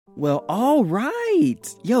Well, all right.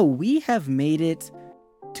 Yo, we have made it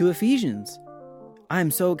to Ephesians.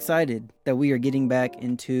 I'm so excited that we are getting back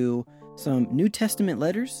into some New Testament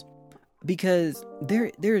letters because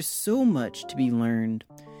there is so much to be learned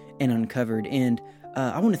and uncovered. And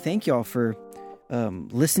I want to thank y'all for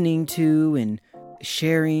listening to and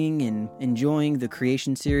sharing and enjoying the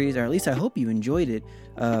creation series, or at least I hope you enjoyed it.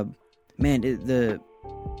 The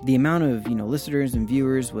amount of listeners and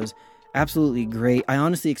viewers was absolutely great. I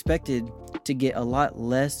honestly expected to get a lot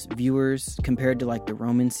less viewers compared to like the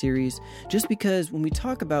Roman series, just because when we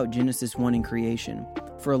talk about Genesis 1 and creation,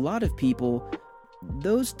 for a lot of people,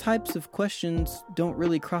 those types of questions don't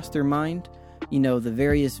really cross their mind. The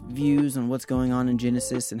various views on what's going on in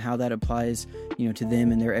Genesis and how that applies, to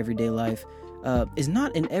them in their everyday life is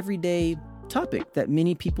not an everyday topic that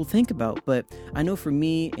many people think about. But I know for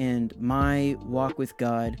me and my walk with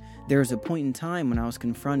God, there was a point in time when I was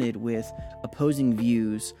confronted with opposing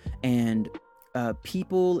views and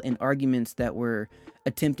people and arguments that were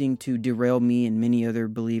attempting to derail me and many other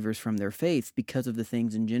believers from their faith because of the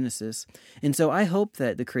things in Genesis. And so I hope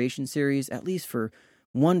that the creation series, at least for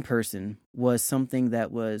one person, was something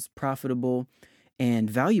that was profitable and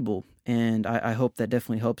valuable. And I hope that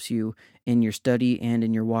definitely helps you in your study and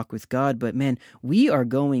in your walk with God. But man, we are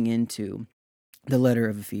going into the letter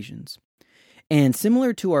of Ephesians. And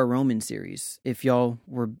similar to our Roman series, if y'all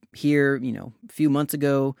were here, a few months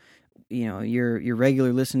ago, your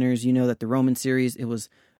regular listeners, that the Roman series, it was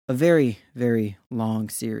a very, very long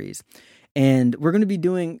series. And we're going to be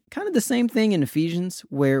doing kind of the same thing in Ephesians,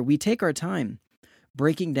 where we take our time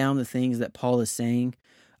breaking down the things that Paul is saying.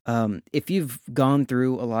 If you've gone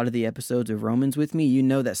through a lot of the episodes of Romans with me, you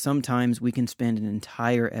know that sometimes we can spend an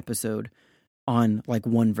entire episode on like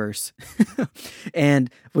one verse. And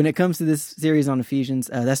when it comes to this series on Ephesians,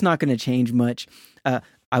 that's not going to change much.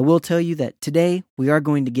 I will tell you that today we are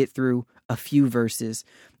going to get through a few verses,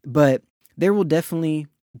 but there will definitely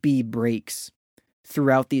be breaks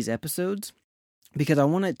throughout these episodes, because I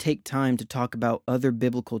want to take time to talk about other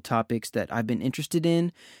biblical topics that I've been interested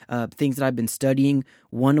in, things that I've been studying,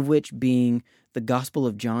 one of which being the Gospel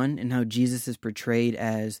of John and how Jesus is portrayed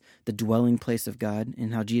as the dwelling place of God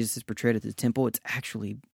and how Jesus is portrayed at the temple. It's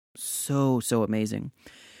actually so amazing.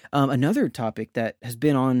 Another topic that has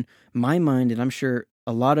been on my mind, and I'm sure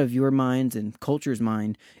a lot of your minds and culture's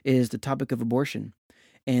mind, is the topic of abortion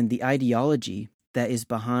and the ideology that is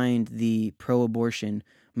behind the pro-abortion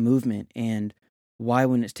movement, and why,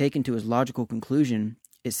 when it's taken to its logical conclusion,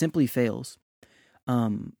 it simply fails.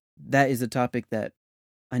 That is a topic that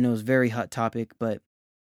I know is a very hot topic, but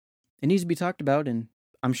it needs to be talked about, and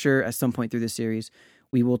I'm sure at some point through this series,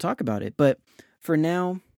 we will talk about it. But for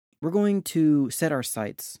now, we're going to set our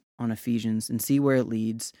sights on Ephesians and see where it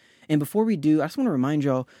leads. And before we do, I just want to remind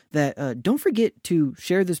y'all that don't forget to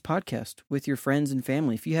share this podcast with your friends and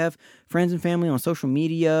family. If you have friends and family on social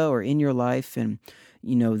media or in your life, and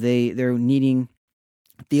they're needing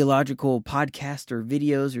theological podcasts or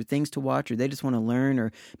videos or things to watch, or they just want to learn,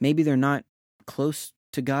 or maybe they're not close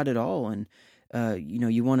to God at all, and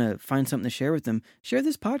you want to find something to share with them, share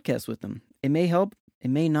this podcast with them. It may help,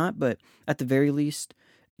 it may not, but at the very least,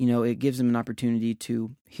 it gives them an opportunity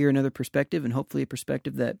to hear another perspective, and hopefully a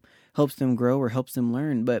perspective that helps them grow or helps them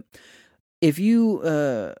learn. But if you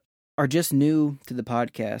are just new to the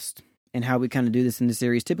podcast and how we kind of do this in the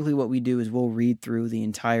series, typically what we do is we'll read through the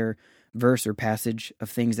entire verse or passage of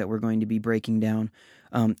things that we're going to be breaking down.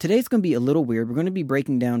 Today it's going to be a little weird. We're going to be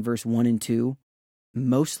breaking down verse 1 and 2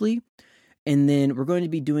 mostly, and then we're going to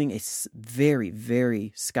be doing a very,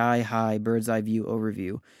 very sky-high bird's eye view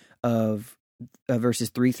overview of verses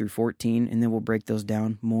 3 through 14, and then we'll break those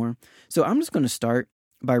down more. So I'm just going to start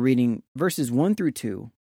by reading verses 1 through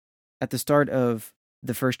 2 at the start of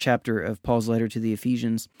the first chapter of Paul's letter to the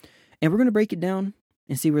Ephesians, and we're going to break it down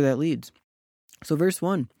and see where that leads. So verse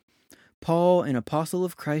 1, Paul, an apostle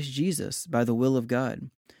of Christ Jesus, by the will of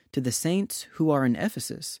God, to the saints who are in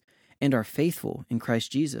Ephesus and are faithful in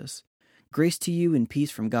Christ Jesus, grace to you and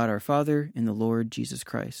peace from God our Father and the Lord Jesus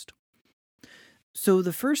Christ. So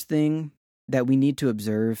the first thing that we need to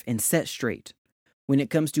observe and set straight when it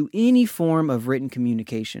comes to any form of written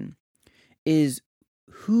communication is,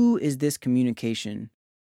 who is this communication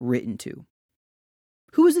written to?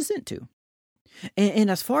 Who is it sent to? And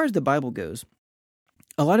as far as the Bible goes,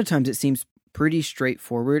 a lot of times it seems pretty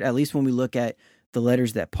straightforward, at least when we look at the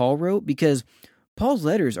letters that Paul wrote, because Paul's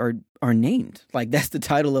letters are named. Like, that's the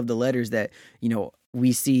title of the letters that,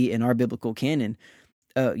 we see in our biblical canon.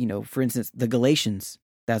 For instance, the Galatians,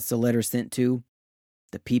 that's the letter sent to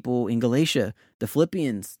the people in Galatia. The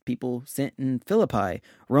Philippians, people sent in Philippi.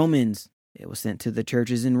 Romans, It was sent to the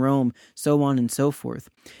churches in Rome, so on and so forth.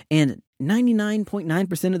 And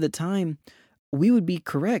 99.9% of the time, we would be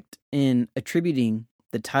correct in attributing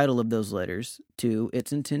the title of those letters to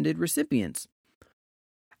its intended recipients.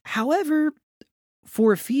 However,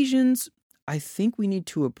 for Ephesians, I think we need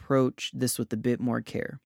to approach this with a bit more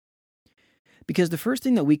care. Because the first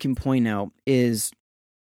thing that we can point out is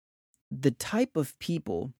the type of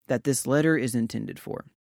people that this letter is intended for.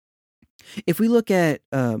 If we look at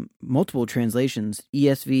multiple translations,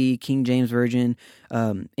 ESV, King James Version,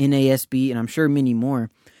 NASB, and I'm sure many more,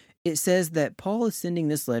 it says that Paul is sending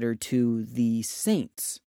this letter to the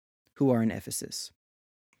saints who are in Ephesus.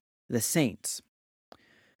 The saints.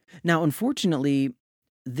 Now, unfortunately,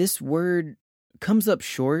 this word comes up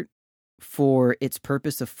short for its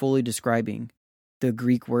purpose of fully describing the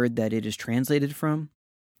Greek word that it is translated from.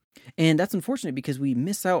 And that's unfortunate because we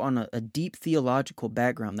miss out on a deep theological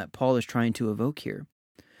background that Paul is trying to evoke here.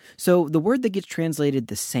 So the word that gets translated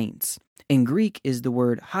the saints in Greek is the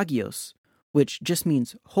word hagios, which just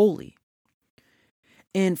means holy.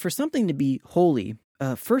 And for something to be holy,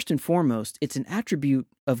 first and foremost, it's an attribute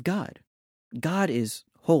of God. God is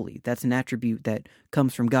holy. That's an attribute that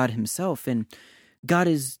comes from God himself. And God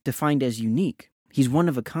is defined as unique. He's one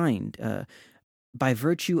of a kind. By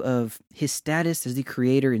virtue of his status as the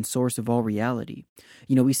creator and source of all reality.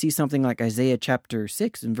 You know, we see something like Isaiah chapter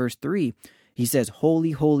 6 and verse 3. He says,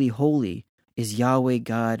 "Holy, holy, holy is Yahweh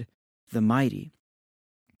God the mighty."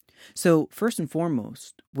 So first and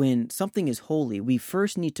foremost, when something is holy, we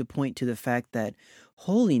first need to point to the fact that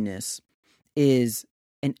holiness is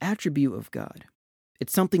an attribute of God.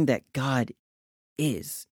 It's something that God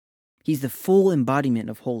is. He's the full embodiment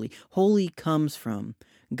of holy. Holy comes from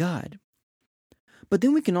God. But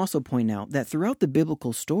then we can also point out that throughout the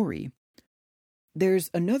biblical story, there's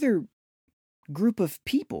another group of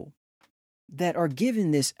people that are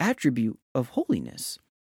given this attribute of holiness,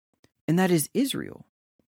 and that is Israel.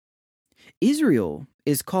 Israel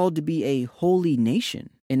is called to be a holy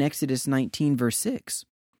nation in Exodus 19, verse 6,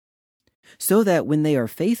 so that when they are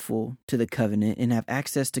faithful to the covenant and have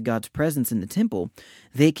access to God's presence in the temple,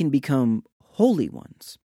 they can become holy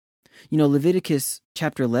ones. You know, Leviticus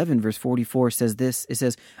chapter 11, verse 44 says this. It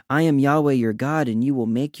says, "I am Yahweh your God, and you will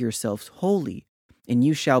make yourselves holy, and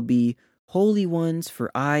you shall be holy ones, for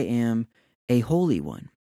I am a holy one."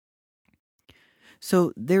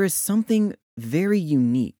 So there is something very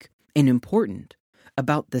unique and important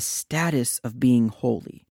about the status of being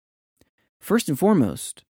holy. First and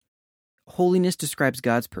foremost, holiness describes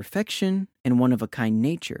God's perfection and one-of-a-kind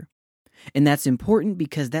nature. And that's important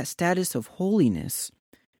because that status of holiness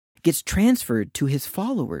gets transferred to his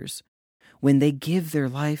followers when they give their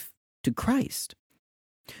life to Christ.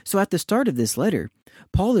 So at the start of this letter,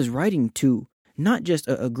 Paul is writing to not just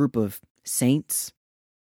a group of saints.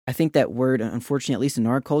 I think that word, unfortunately, at least in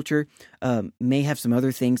our culture, may have some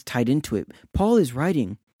other things tied into it. Paul is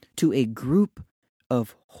writing to a group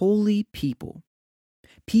of holy people,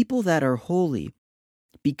 people that are holy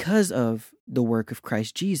because of the work of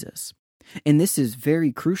Christ Jesus. And this is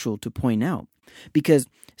very crucial to point out because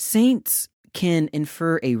saints can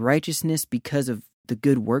infer a righteousness because of the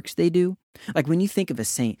good works they do. Like when you think of a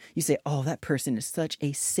saint, you say, "Oh, that person is such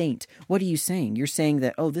a saint." What are you saying? You're saying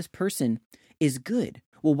that, oh, this person is good.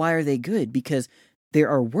 Well, why are they good? Because there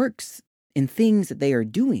are works and things that they are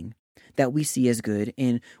doing that we see as good,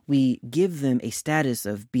 and we give them a status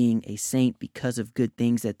of being a saint because of good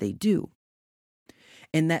things that they do.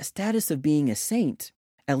 And that status of being a saint,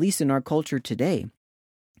 at least in our culture today,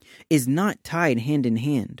 is not tied hand in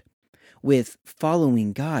hand with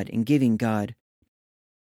following God and giving God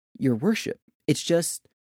your worship. It's just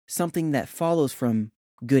something that follows from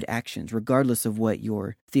good actions, regardless of what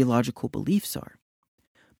your theological beliefs are.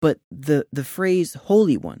 But the phrase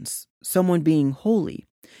holy ones, someone being holy,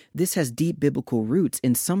 this has deep biblical roots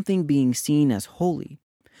in something being seen as holy,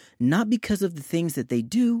 not because of the things that they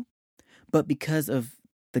do, but because of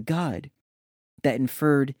the God that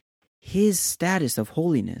inferred his status of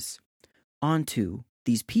holiness onto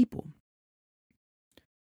these people.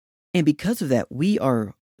 And because of that, we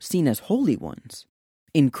are seen as holy ones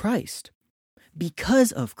in Christ,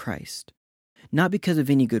 because of Christ, not because of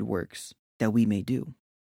any good works that we may do.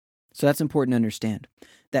 So that's important to understand,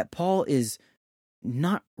 that Paul is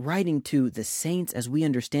not writing to the saints as we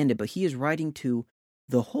understand it, but he is writing to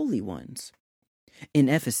the holy ones in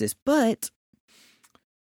Ephesus. But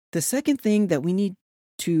the second thing that we need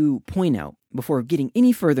to point out before getting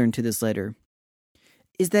any further into this letter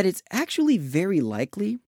is that it's actually very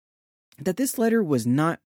likely that this letter was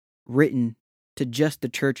not written to just the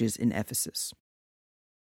churches in Ephesus.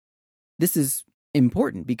 This is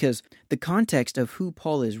important because the context of who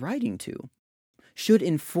Paul is writing to should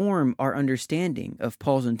inform our understanding of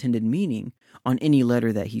Paul's intended meaning on any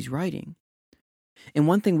letter that he's writing. And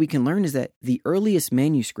one thing we can learn is that the earliest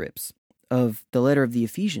manuscripts of the letter of the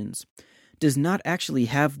Ephesians does not actually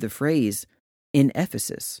have the phrase in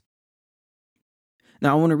Ephesus.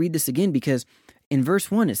 Now, I want to read this again because in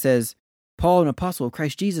verse 1 it says, Paul, an apostle of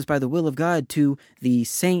Christ Jesus by the will of God, to the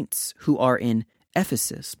saints who are in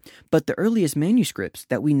Ephesus. But the earliest manuscripts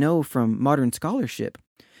that we know from modern scholarship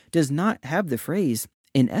does not have the phrase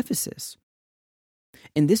in Ephesus.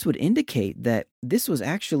 And this would indicate that this was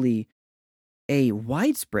actually a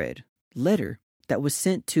widespread letter that was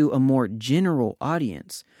sent to a more general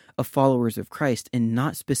audience of followers of Christ and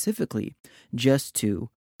not specifically just to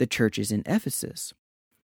the churches in Ephesus.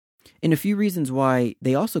 And a few reasons why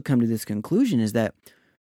they also come to this conclusion is that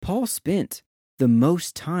Paul spent the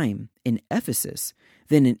most time in Ephesus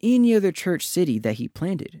than in any other church city that he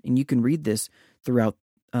planted. And you can read this throughout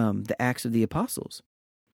the Acts of the Apostles.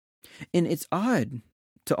 And it's odd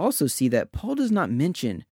to also see that Paul does not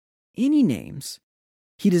mention any names.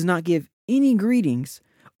 He does not give any greetings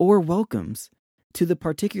or welcomes to the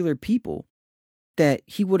particular people that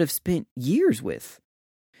he would have spent years with.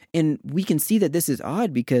 And we can see that this is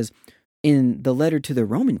odd because in the letter to the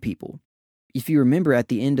Roman people, if you remember at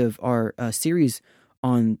the end of our series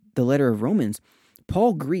on the letter of Romans,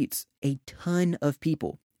 Paul greets a ton of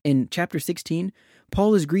people. In chapter 16,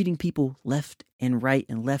 Paul is greeting people left and right,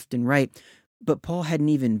 but Paul hadn't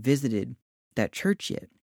even visited that church yet.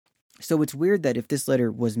 So it's weird that if this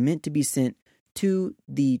letter was meant to be sent to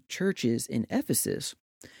the churches in Ephesus,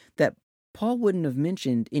 that Paul wouldn't have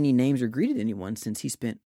mentioned any names or greeted anyone since he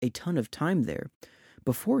spent a ton of time there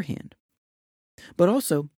beforehand. But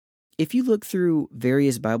also, if you look through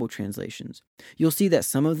various Bible translations, you'll see that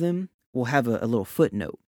some of them will have a little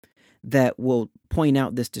footnote that will point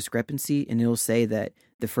out this discrepancy, and it'll say that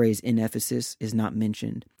the phrase in Ephesus is not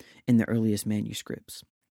mentioned in the earliest manuscripts.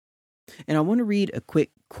 And I want to read a quick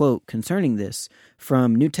quote concerning this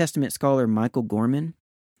from New Testament scholar Michael Gorman.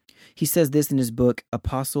 He says this in his book,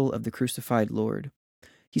 Apostle of the Crucified Lord.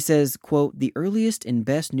 He says, quote, "The earliest and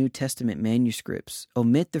best New Testament manuscripts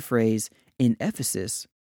omit the phrase in Ephesus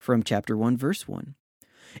from chapter 1, verse 1.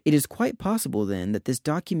 It is quite possible, then, that this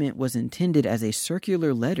document was intended as a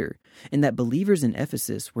circular letter and that believers in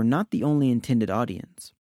Ephesus were not the only intended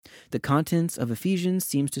audience. The contents of Ephesians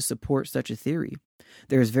seems to support such a theory.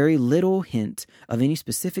 There is very little hint of any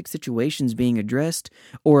specific situations being addressed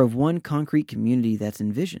or of one concrete community that's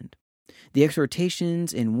envisioned. The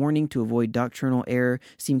exhortations and warning to avoid doctrinal error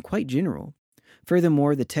seem quite general.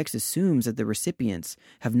 Furthermore, the text assumes that the recipients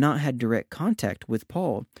have not had direct contact with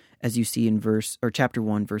Paul, as you see in chapter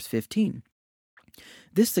 1, verse 15.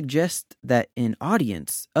 This suggests that an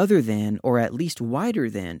audience other than, or at least wider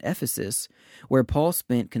than, Ephesus, where Paul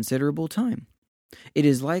spent considerable time. It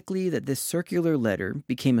is likely that this circular letter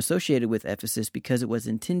became associated with Ephesus because it was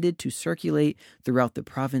intended to circulate throughout the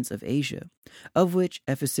province of Asia, of which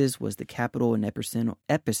Ephesus was the capital and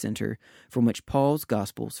epicenter from which Paul's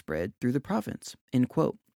gospel spread through the province." End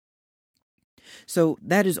quote. So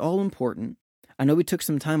that is all important. I know we took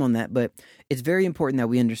some time on that, but it's very important that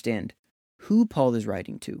we understand who Paul is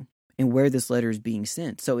writing to and where this letter is being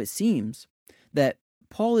sent. So it seems that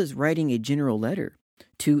Paul is writing a general letter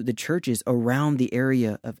to the churches around the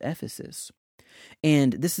area of Ephesus.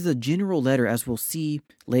 And this is a general letter, as we'll see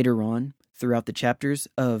later on throughout the chapters,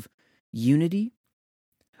 of unity,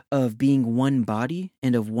 of being one body,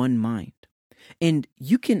 and of one mind. And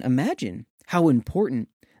you can imagine how important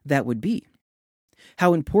that would be.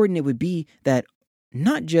 How important it would be that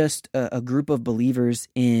not just a group of believers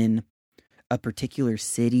in a particular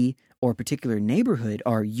city or a particular neighborhood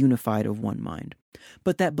are unified of one mind,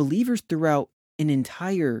 but that believers throughout an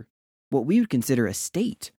entire, what we would consider a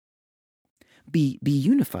state, be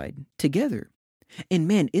unified together. And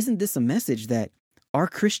man, isn't this a message that our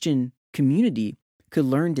Christian community could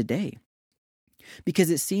learn today? Because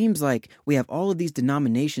it seems like we have all of these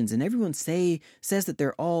denominations and everyone says that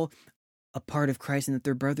they're all a part of Christ and that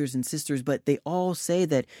they're brothers and sisters, but they all say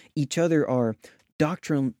that each other are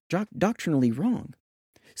doctrinally wrong.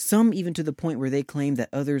 Some even to the point where they claim that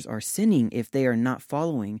others are sinning if they are not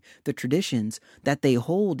following the traditions that they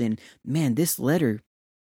hold. And man, this letter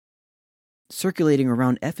circulating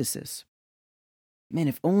around Ephesus, man,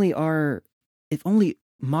 if only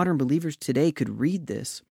modern believers today could read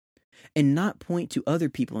this and not point to other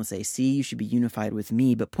people and say, see, you should be unified with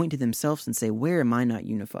me, but point to themselves and say, where am I not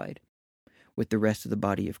unified with the rest of the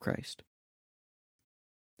body of Christ?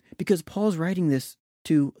 Because Paul's writing this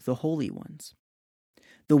to the holy ones.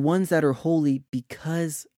 The ones that are holy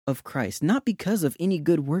because of Christ, not because of any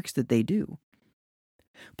good works that they do.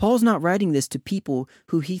 Paul's not writing this to people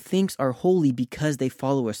who he thinks are holy because they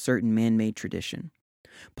follow a certain man-made tradition.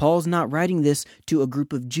 Paul's not writing this to a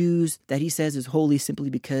group of Jews that he says is holy simply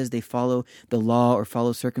because they follow the law or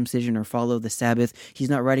follow circumcision or follow the Sabbath. He's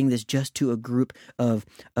not writing this just to a group of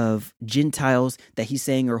Gentiles that he's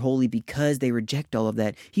saying are holy because they reject all of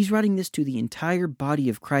that. He's writing this to the entire body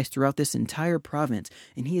of Christ throughout this entire province.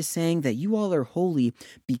 And he is saying that you all are holy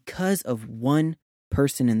because of one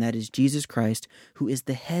person, and that is Jesus Christ, who is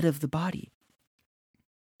the head of the body.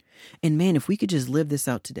 And man, if we could just live this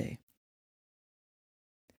out today,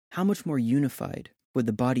 how much more unified would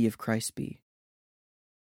the body of Christ be?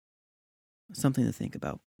 Something to think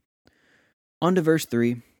about. On to verse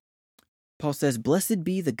 3. Paul says, "Blessed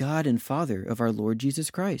be the God and Father of our Lord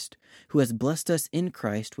Jesus Christ, who has blessed us in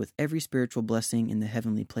Christ with every spiritual blessing in the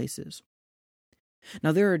heavenly places."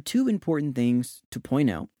 Now, there are two important things to point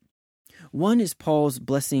out. One is Paul's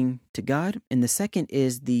blessing to God, and the second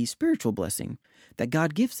is the spiritual blessing that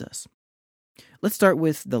God gives us. Let's start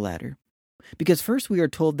with the latter. Because first we are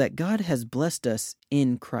told that God has blessed us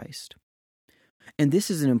in Christ. And this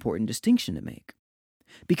is an important distinction to make.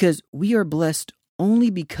 Because we are blessed only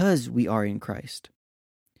because we are in Christ.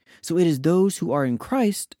 So it is those who are in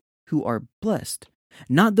Christ who are blessed,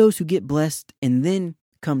 not those who get blessed and then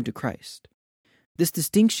come to Christ. This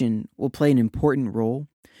distinction will play an important role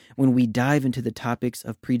when we dive into the topics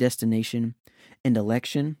of predestination and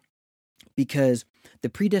election, because the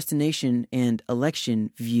predestination and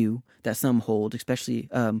election view that some hold, especially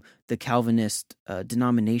the Calvinist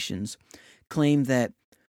denominations, claim that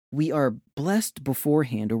we are blessed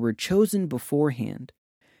beforehand, or we're chosen beforehand,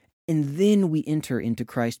 and then we enter into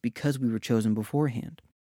Christ because we were chosen beforehand.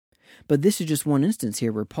 But this is just one instance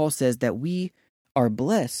here where Paul says that we are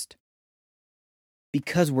blessed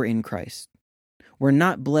because we're in Christ. We're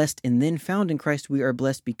not blessed and then found in Christ. We are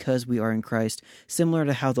blessed because we are in Christ, similar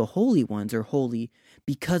to how the holy ones are holy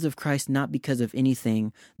because of Christ, not because of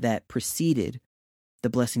anything that preceded the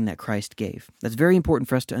blessing that Christ gave. That's very important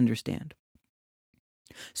for us to understand.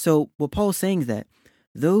 So what Paul is saying is that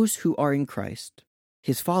those who are in Christ,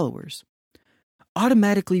 his followers,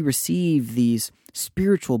 automatically receive these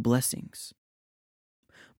spiritual blessings.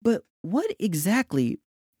 But what exactly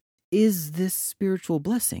is this spiritual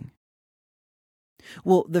blessing?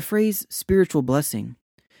 Well, the phrase spiritual blessing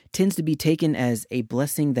tends to be taken as a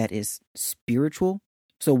blessing that is spiritual,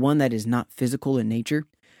 so one that is not physical in nature.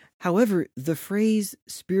 However, the phrase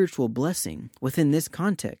spiritual blessing within this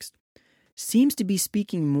context seems to be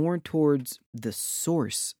speaking more towards the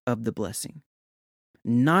source of the blessing,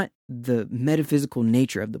 not the metaphysical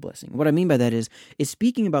nature of the blessing. What I mean by that is, it's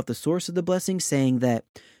speaking about the source of the blessing, saying that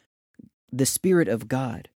the Spirit of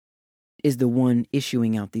God is the one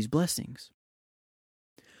issuing out these blessings.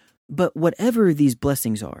 But whatever these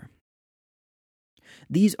blessings are,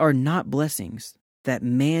 these are not blessings that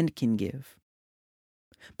man can give.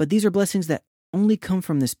 But these are blessings that only come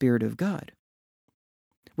from the Spirit of God,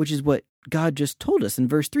 which is what God just told us in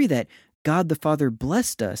verse 3, that God the Father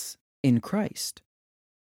blessed us in Christ.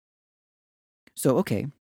 So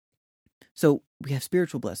we have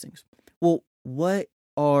spiritual blessings. Well, what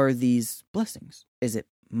are these blessings? Is it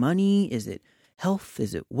money? Is it health?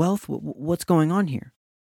 Is it wealth? What's going on here?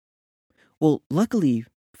 Well, luckily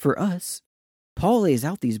for us, Paul lays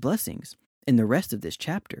out these blessings in the rest of this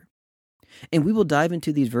chapter. And we will dive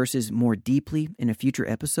into these verses more deeply in a future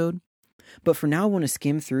episode. But for now, I want to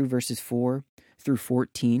skim through verses 4 through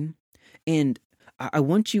 14. And I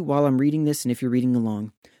want you, while I'm reading this, and if you're reading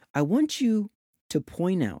along, I want you to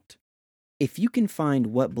point out, if you can find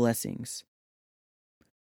what blessings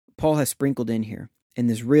Paul has sprinkled in here in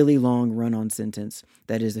this really long run-on sentence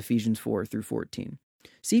that is Ephesians 4 through 14.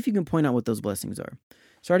 See if you can point out what those blessings are.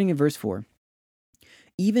 Starting in verse 4.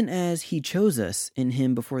 "Even as he chose us in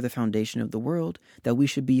him before the foundation of the world, that we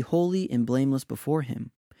should be holy and blameless before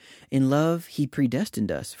him. In love, he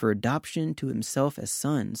predestined us for adoption to himself as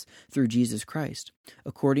sons through Jesus Christ,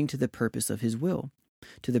 according to the purpose of his will,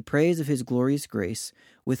 to the praise of his glorious grace,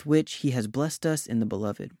 with which he has blessed us in the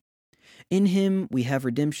Beloved. In him we have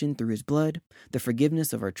redemption through his blood, the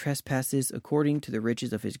forgiveness of our trespasses according to the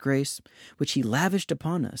riches of his grace, which he lavished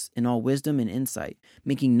upon us in all wisdom and insight,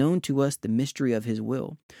 making known to us the mystery of his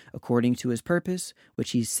will, according to his purpose,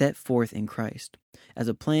 which he set forth in Christ, as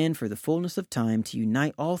a plan for the fullness of time to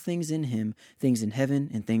unite all things in him, things in heaven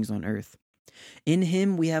and things on earth. In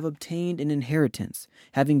him we have obtained an inheritance,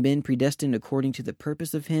 having been predestined according to the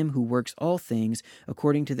purpose of him who works all things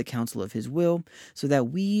according to the counsel of his will, so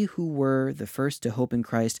that we who were the first to hope in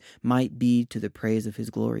Christ might be to the praise of his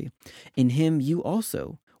glory. In him you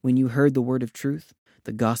also, when you heard the word of truth,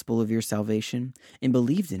 the gospel of your salvation and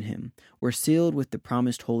believed in him were sealed with the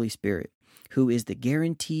promised Holy Spirit, who is the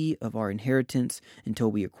guarantee of our inheritance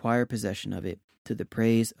until we acquire possession of it, to the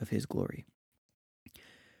praise of his glory.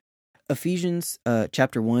 Ephesians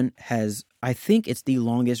chapter 1 has, I think it's the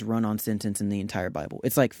longest run-on sentence in the entire Bible.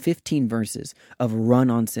 It's like 15 verses of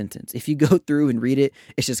run-on sentence. If you go through and read it,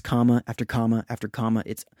 it's just comma after comma after comma.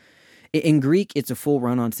 In Greek, it's a full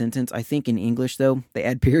run-on sentence. I think in English, though, they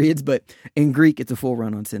add periods, but in Greek, it's a full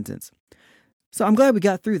run-on sentence. So I'm glad we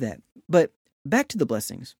got through that. But back to the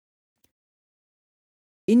blessings.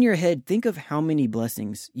 In your head, think of how many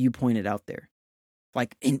blessings you pointed out there.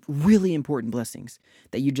 Like in really important blessings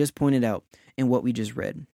that you just pointed out in what we just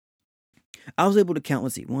read. I was able to count,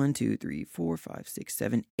 let's see, 1, 2, 3, 4, 5, 6,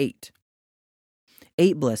 7, 8.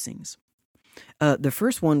 8 blessings. The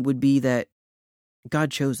first one would be that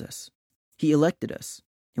God chose us. He elected us.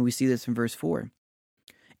 And we see this in verse 4.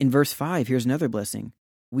 In verse 5, here's another blessing.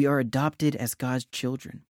 We are adopted as God's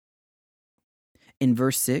children. In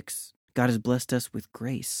verse 6, God has blessed us with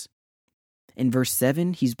grace. In verse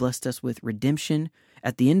 7, he's blessed us with redemption.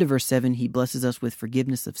 At the end of verse 7, he blesses us with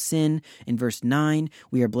forgiveness of sin. In verse 9,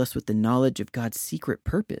 we are blessed with the knowledge of God's secret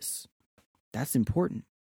purpose. That's important.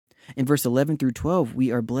 In verse 11 through 12,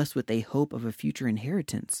 we are blessed with a hope of a future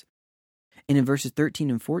inheritance. And in verses 13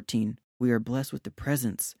 and 14, we are blessed with the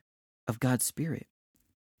presence of God's Spirit.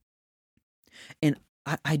 And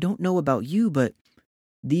I don't know about you, but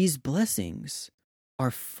these blessings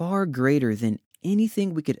are far greater than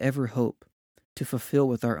anything we could ever hope to fulfill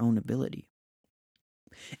with our own ability.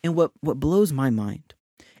 And what blows my mind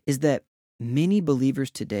is that many believers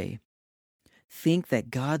today think that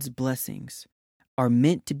God's blessings are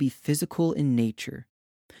meant to be physical in nature,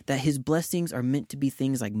 that his blessings are meant to be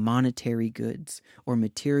things like monetary goods or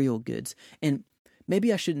material goods. And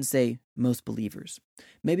maybe I shouldn't say most believers.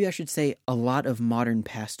 Maybe I should say a lot of modern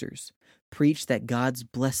pastors preach that God's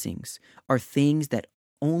blessings are things that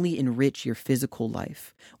only enrich your physical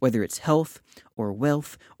life, whether it's health or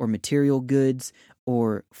wealth or material goods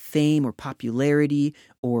or fame or popularity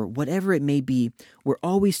or whatever it may be. We're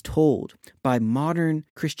always told by modern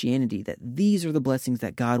Christianity that these are the blessings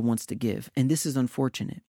that God wants to give. And this is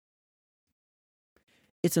unfortunate.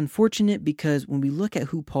 It's unfortunate because when we look at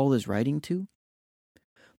who Paul is writing to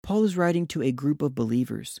a group of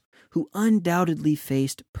believers who undoubtedly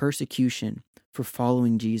faced persecution for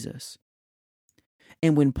following Jesus.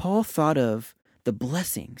 And when Paul thought of the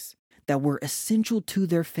blessings that were essential to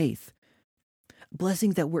their faith,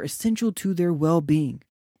 blessings that were essential to their well-being,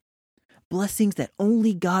 blessings that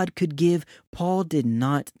only God could give, Paul did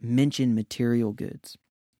not mention material goods.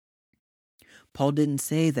 Paul didn't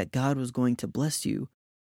say that God was going to bless you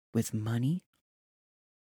with money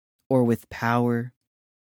or with power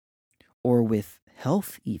or with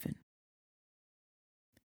health even.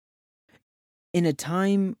 In a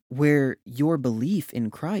time where your belief in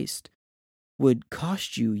Christ would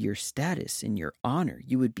cost you your status and your honor,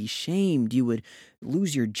 you would be shamed, you would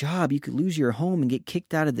lose your job, you could lose your home and get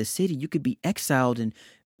kicked out of the city, you could be exiled, and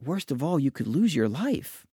worst of all, you could lose your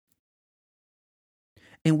life.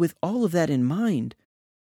 And with all of that in mind,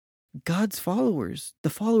 God's followers, the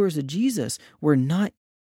followers of Jesus, were not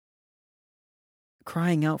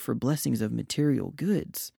crying out for blessings of material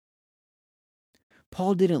goods.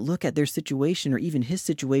 Paul didn't look at their situation or even his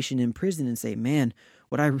situation in prison and say, man,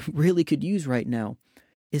 what I really could use right now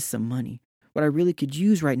is some money. What I really could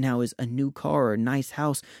use right now is a new car or a nice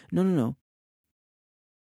house. No.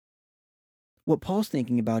 What Paul's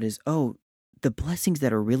thinking about is, the blessings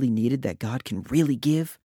that are really needed that God can really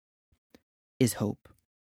give is hope,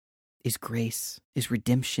 is grace, is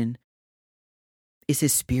redemption, is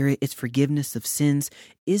his Spirit, is forgiveness of sins.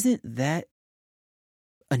 Isn't that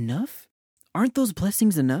enough? Aren't those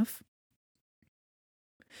blessings enough?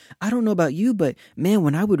 I don't know about you, but man,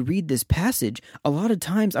 when I would read this passage, a lot of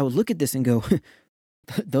times I would look at this and go,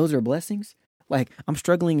 those are blessings? Like, I'm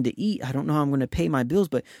struggling to eat. I don't know how I'm going to pay my bills,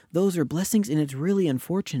 but those are blessings. And it's really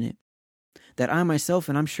unfortunate that I myself,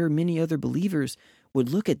 and I'm sure many other believers, would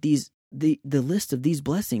look at the list of these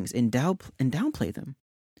blessings and downplay them,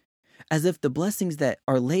 as if the blessings that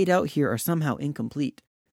are laid out here are somehow incomplete,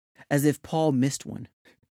 as if Paul missed one.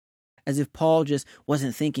 As if Paul just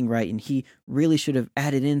wasn't thinking right and he really should have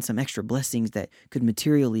added in some extra blessings that could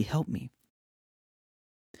materially help me.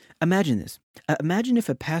 Imagine this. Imagine if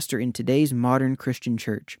a pastor in today's modern Christian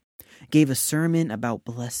church gave a sermon about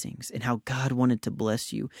blessings and how God wanted to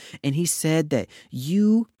bless you. And he said that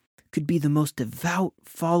you could be the most devout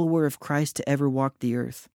follower of Christ to ever walk the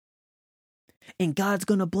earth. And God's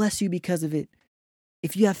going to bless you because of it.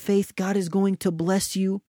 If you have faith, God is going to bless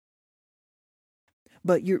you.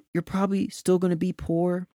 but you're probably still going to be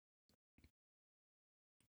poor.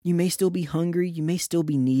 You may still be hungry. You may still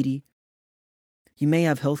be needy. You may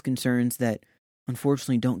have health concerns that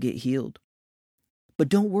unfortunately don't get healed. But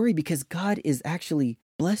don't worry, because God is actually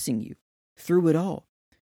blessing you through it all.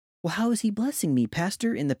 Well, how is he blessing me,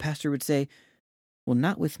 Pastor? And the pastor would say, well,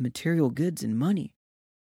 not with material goods and money,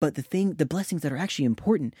 but the blessings that are actually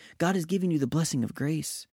important. God is giving you the blessing of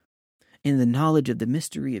grace and the knowledge of the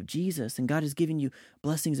mystery of Jesus. And God is giving you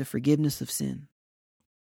blessings of forgiveness of sin.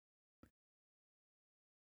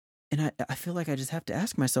 And I feel like I just have to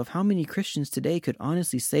ask myself, how many Christians today could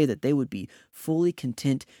honestly say that they would be fully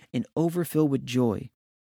content and overfilled with joy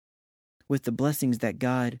with the blessings that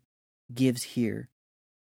God gives here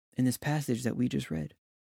in this passage that we just read?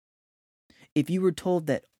 If you were told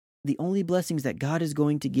that the only blessings that God is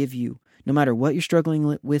going to give you, no matter what you're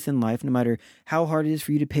struggling with in life, no matter how hard it is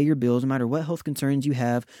for you to pay your bills, no matter what health concerns you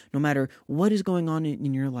have, no matter what is going on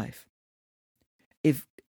in your life,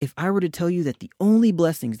 if I were to tell you that the only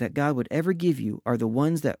blessings that God would ever give you are the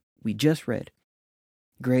ones that we just read,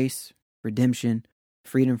 grace, redemption,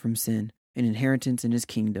 freedom from sin, an inheritance in his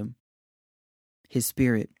kingdom, his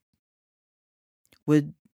spirit,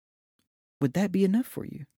 would that be enough for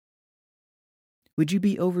you? Would you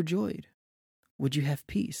be overjoyed? Would you have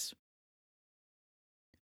peace?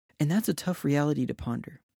 And that's a tough reality to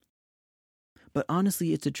ponder. But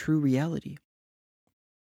honestly, it's a true reality.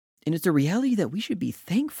 And it's a reality that we should be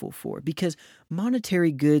thankful for, because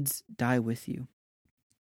monetary goods die with you.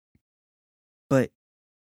 But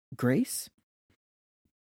grace,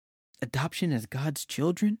 adoption as God's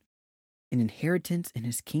children, an inheritance in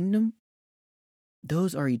his kingdom,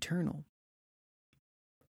 those are eternal.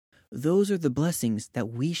 Those are the blessings that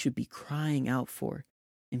we should be crying out for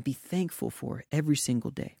and be thankful for every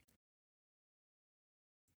single day.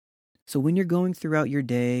 So when you're going throughout your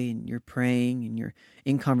day and you're praying and you're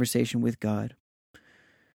in conversation with God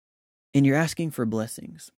and you're asking for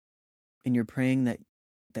blessings and you're praying that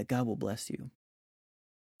God will bless you,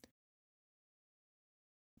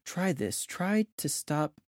 try this. Try to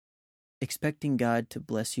stop expecting God to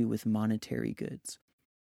bless you with monetary goods.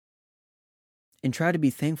 And try to be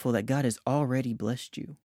thankful that God has already blessed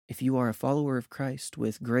you, if you are a follower of Christ,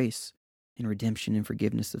 with grace and redemption and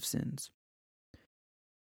forgiveness of sins.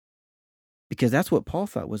 Because that's what Paul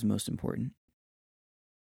thought was most important.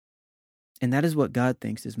 And that is what God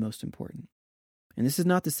thinks is most important. And this is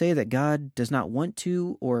not to say that God does not want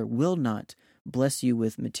to or will not bless you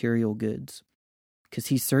with material goods. Because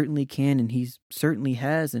he certainly can, and he certainly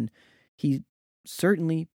has, and he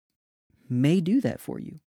certainly may do that for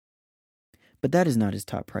you. But that is not his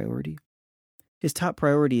top priority. His top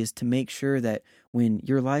priority is to make sure that when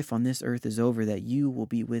your life on this earth is over, that you will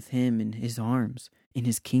be with him in his arms, in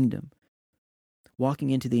his kingdom,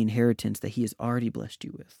 walking into the inheritance that he has already blessed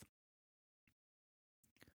you with.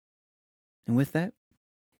 And with that,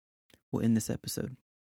 we'll end this episode.